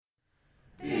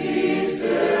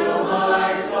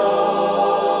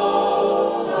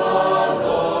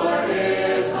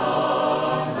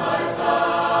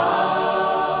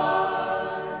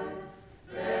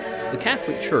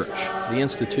church, the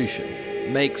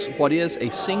institution, makes what is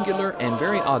a singular and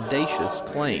very audacious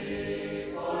claim.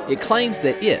 It claims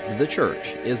that it, the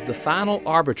church, is the final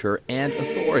arbiter and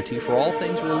authority for all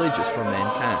things religious for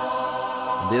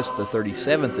mankind. In this, the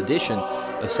 37th edition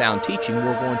of Sound Teaching,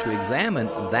 we're going to examine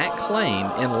that claim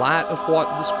in light of what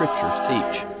the Scriptures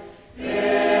teach.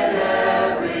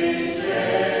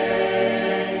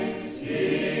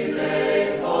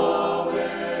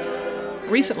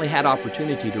 I recently had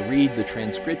opportunity to read the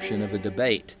transcription of a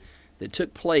debate that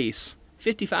took place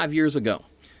 55 years ago,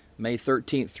 May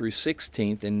 13th through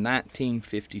 16th in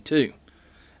 1952.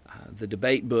 The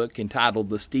debate book, entitled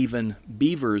The Stephen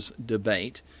Beavers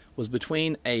Debate, was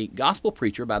between a gospel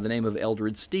preacher by the name of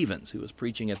Eldred Stevens, who was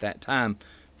preaching at that time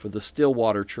for the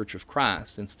Stillwater Church of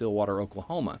Christ in Stillwater,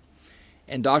 Oklahoma,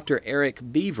 and Dr.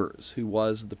 Eric Beavers, who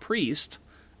was the priest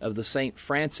of the St.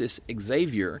 Francis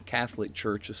Xavier Catholic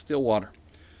Church of Stillwater.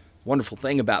 The wonderful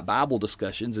thing about Bible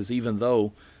discussions is, even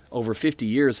though over 50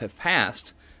 years have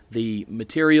passed, the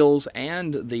materials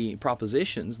and the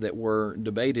propositions that were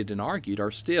debated and argued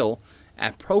are still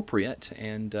appropriate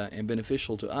and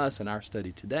beneficial to us in our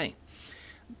study today.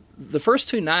 The first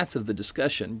two nights of the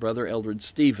discussion, Brother Eldred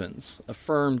Stevens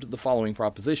affirmed the following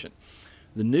proposition: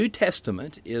 the New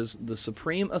Testament is the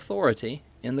supreme authority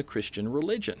in the Christian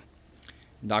religion.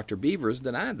 Dr. Beavers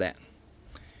denied that.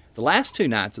 The last two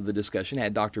nights of the discussion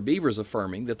had Dr. Beavers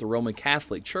affirming that the Roman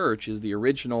Catholic Church is the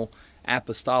original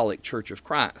apostolic Church of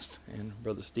Christ, and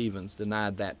Brother Stevens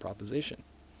denied that proposition.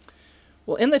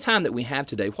 Well, in the time that we have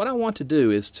today, what I want to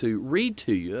do is to read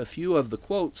to you a few of the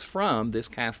quotes from this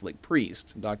Catholic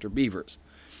priest, Dr. Beavers,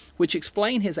 which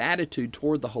explain his attitude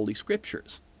toward the Holy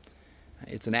Scriptures.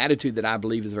 It's an attitude that I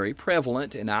believe is very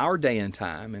prevalent in our day and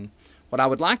time, and what I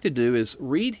would like to do is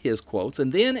read his quotes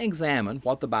and then examine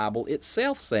what the Bible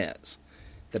itself says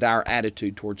that our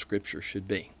attitude toward Scripture should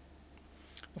be.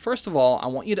 Well, first of all, I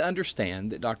want you to understand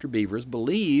that Dr. Beavers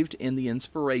believed in the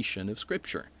inspiration of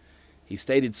Scripture. He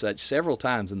stated such several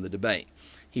times in the debate.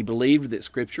 He believed that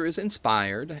Scripture is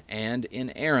inspired and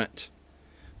inerrant.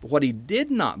 But what he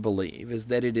did not believe is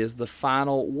that it is the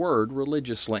final word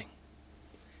religiously.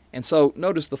 And so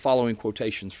notice the following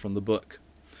quotations from the book.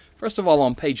 First of all,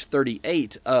 on page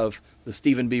 38 of the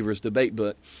Stephen Beavers debate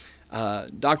book,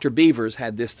 Dr. Beavers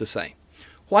had this to say: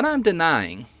 "What I'm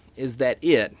denying is that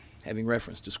it," having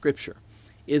reference to Scripture,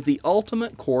 "is the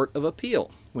ultimate court of appeal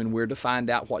when we're to find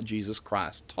out what Jesus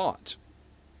Christ taught."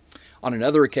 On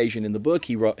another occasion in the book,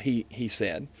 he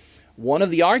said, "One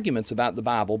of the arguments about the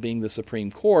Bible being the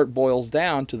Supreme Court boils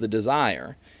down to the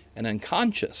desire, an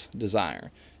unconscious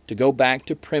desire, to go back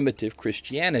to primitive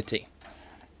Christianity.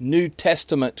 New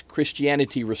Testament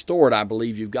Christianity Restored," I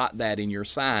believe you've got that in your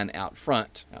sign out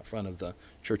front of the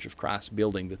Church of Christ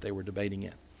building that they were debating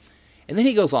in. And then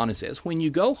he goes on and says, "When you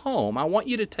go home, I want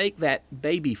you to take that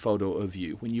baby photo of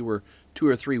you when you were 2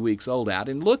 or 3 weeks old out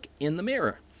and look in the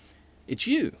mirror. It's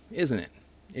you, isn't it?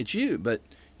 It's you, but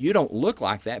you don't look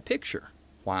like that picture.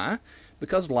 Why?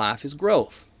 Because life is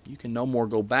growth. You can no more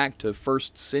go back to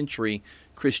first century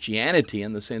Christianity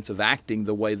in the sense of acting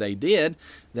the way they did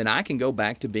than I can go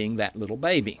back to being that little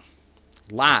baby.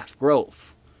 Life,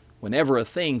 growth. Whenever a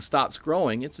thing stops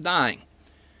growing, it's dying.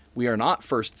 We are not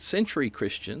first century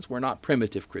Christians. We're not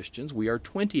primitive Christians. We are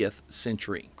 20th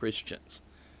century Christians."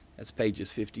 That's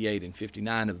pages 58 and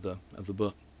 59 of the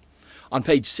book. On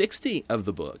page 60 of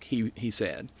the book, he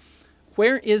said,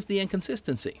 "Where is the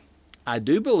inconsistency? I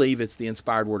do believe it's the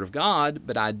inspired Word of God,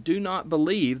 but I do not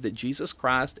believe that Jesus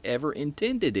Christ ever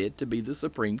intended it to be the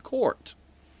Supreme Court.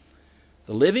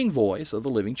 The living voice of the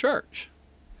living church.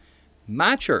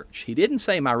 My church." He didn't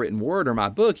say my written word or my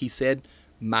book. He said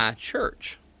my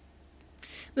church.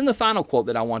 Then the final quote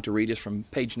that I want to read is from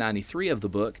page 93 of the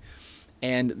book,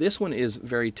 and this one is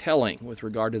very telling with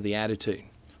regard to the attitude.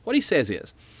 What he says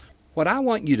is, "What I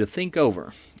want you to think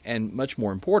over, and much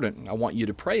more important, I want you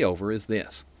to pray over, is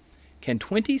this: can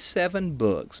 27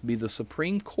 books be the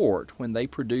Supreme Court when they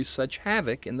produce such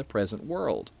havoc in the present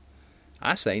world?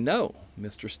 I say no."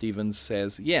 Mr. Stevens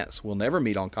says, "Yes, we'll never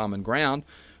meet on common ground.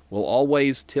 We'll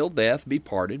always till death be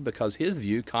parted, because his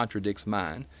view contradicts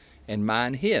mine, and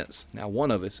mine his. Now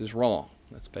one of us is wrong."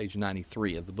 That's page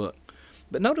 93 of the book.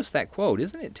 But notice that quote.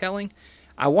 Isn't it telling?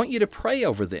 I want you to pray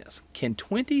over this. Can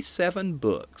 27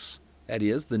 books, that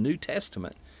is, the New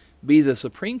Testament, be the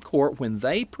Supreme Court when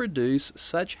they produce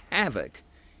such havoc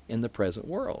in the present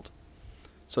world?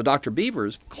 So Dr.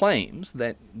 Beavers claims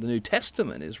that the New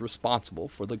Testament is responsible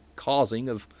for the causing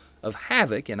of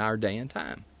havoc in our day and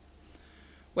time.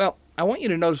 Well, I want you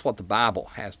to notice what the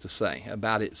Bible has to say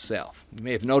about itself. You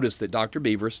may have noticed that Dr.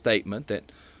 Beavers' statement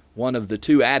that One of the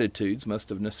two attitudes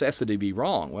must of necessity be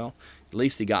wrong. Well, at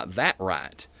least he got that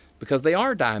right, because they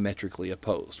are diametrically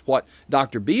opposed. What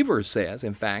Dr. Beavers says,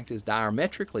 in fact, is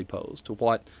diametrically opposed to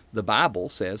what the Bible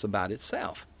says about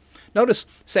itself. Notice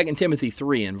 2 Timothy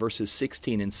 3 in verses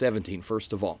 16 and 17,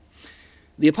 first of all.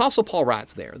 The Apostle Paul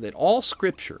writes there that all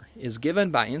Scripture is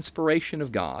given by inspiration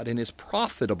of God and is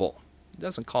profitable. It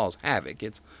doesn't cause havoc.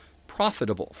 It's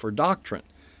profitable for doctrine,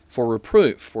 for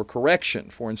reproof, for correction,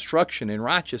 for instruction in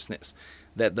righteousness,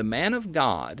 that the man of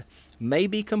God may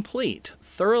be complete,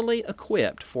 thoroughly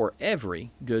equipped for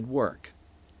every good work.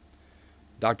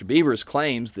 Dr. Beavers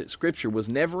claims that Scripture was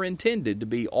never intended to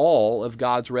be all of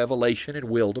God's revelation and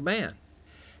will to man.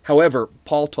 However,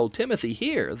 Paul told Timothy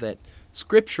here that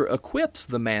Scripture equips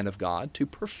the man of God to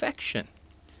perfection.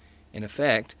 In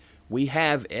effect, we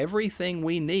have everything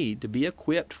we need to be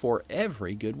equipped for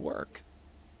every good work.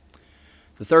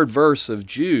 The third verse of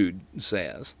Jude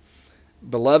says,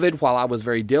 "Beloved, while I was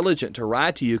very diligent to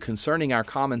write to you concerning our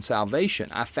common salvation,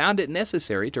 I found it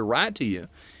necessary to write to you,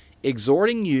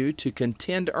 exhorting you to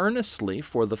contend earnestly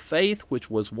for the faith which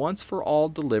was once for all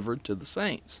delivered to the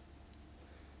saints."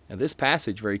 Now, this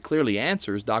passage very clearly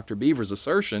answers Dr. Beavers'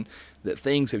 assertion that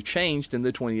things have changed in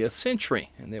the 20th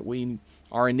century and that we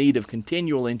are in need of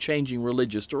continual and changing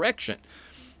religious direction.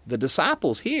 The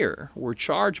disciples here were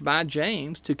charged by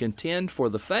James to contend for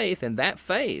the faith, and that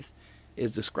faith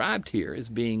is described here as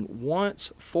being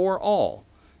once for all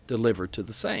delivered to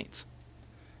the saints.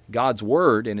 God's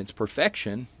Word in its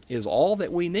perfection is all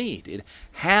that we need. It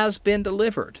has been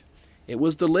delivered. It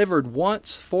was delivered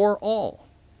once for all.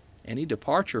 Any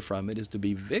departure from it is to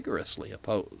be vigorously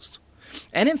opposed.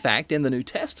 And in fact, in the New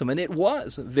Testament, it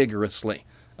was vigorously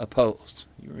opposed.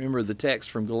 You remember the text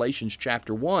from Galatians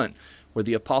chapter 1, where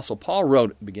the Apostle Paul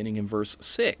wrote, beginning in verse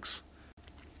 6.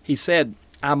 He said,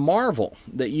 "I marvel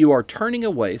that you are turning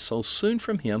away so soon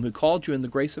from him who called you in the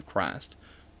grace of Christ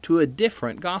to a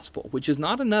different gospel, which is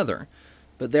not another,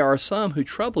 but there are some who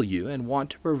trouble you and want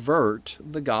to pervert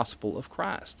the gospel of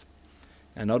Christ."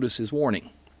 Now notice his warning.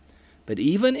 "But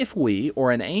even if we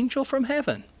or an angel from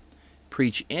heaven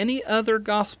preach any other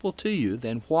gospel to you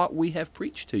than what we have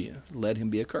preached to you, let him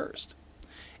be accursed.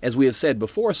 As we have said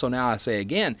before, so now I say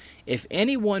again, if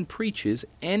anyone preaches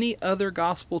any other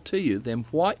gospel to you than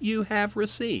what you have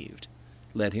received,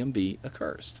 let him be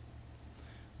accursed."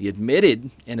 The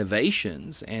admitted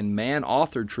innovations and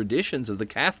man-authored traditions of the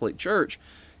Catholic Church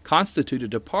constitute a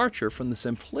departure from the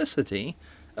simplicity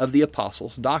of the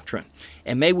Apostles' doctrine.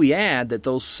 And may we add that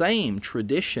those same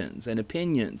traditions and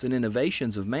opinions and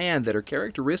innovations of man that are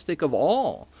characteristic of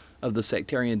all of the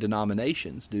sectarian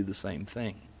denominations do the same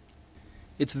thing.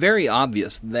 It's very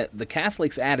obvious that the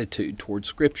Catholic's attitude toward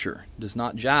Scripture does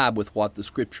not jibe with what the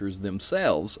Scriptures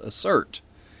themselves assert.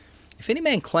 If any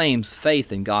man claims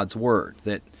faith in God's Word,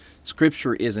 that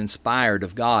Scripture is inspired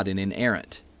of God and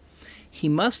inerrant, he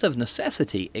must of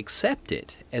necessity accept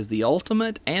it as the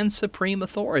ultimate and supreme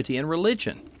authority in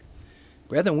religion.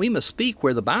 Brethren, we must speak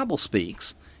where the Bible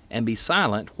speaks and be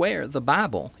silent where the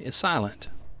Bible is silent.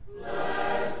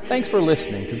 Thanks for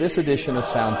listening to this edition of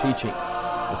Sound Teaching.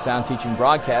 The Sound Teaching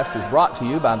broadcast is brought to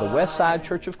you by the Westside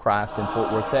Church of Christ in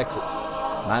Fort Worth, Texas.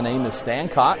 My name is Stan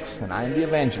Cox, and I am the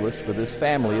evangelist for this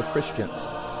family of Christians.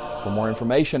 For more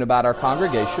information about our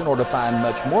congregation or to find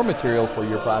much more material for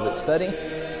your private study,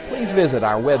 please visit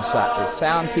our website at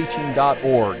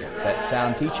soundteaching.org. That's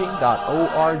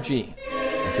soundteaching.org.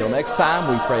 Until next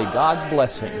time, we pray God's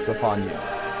blessings upon you.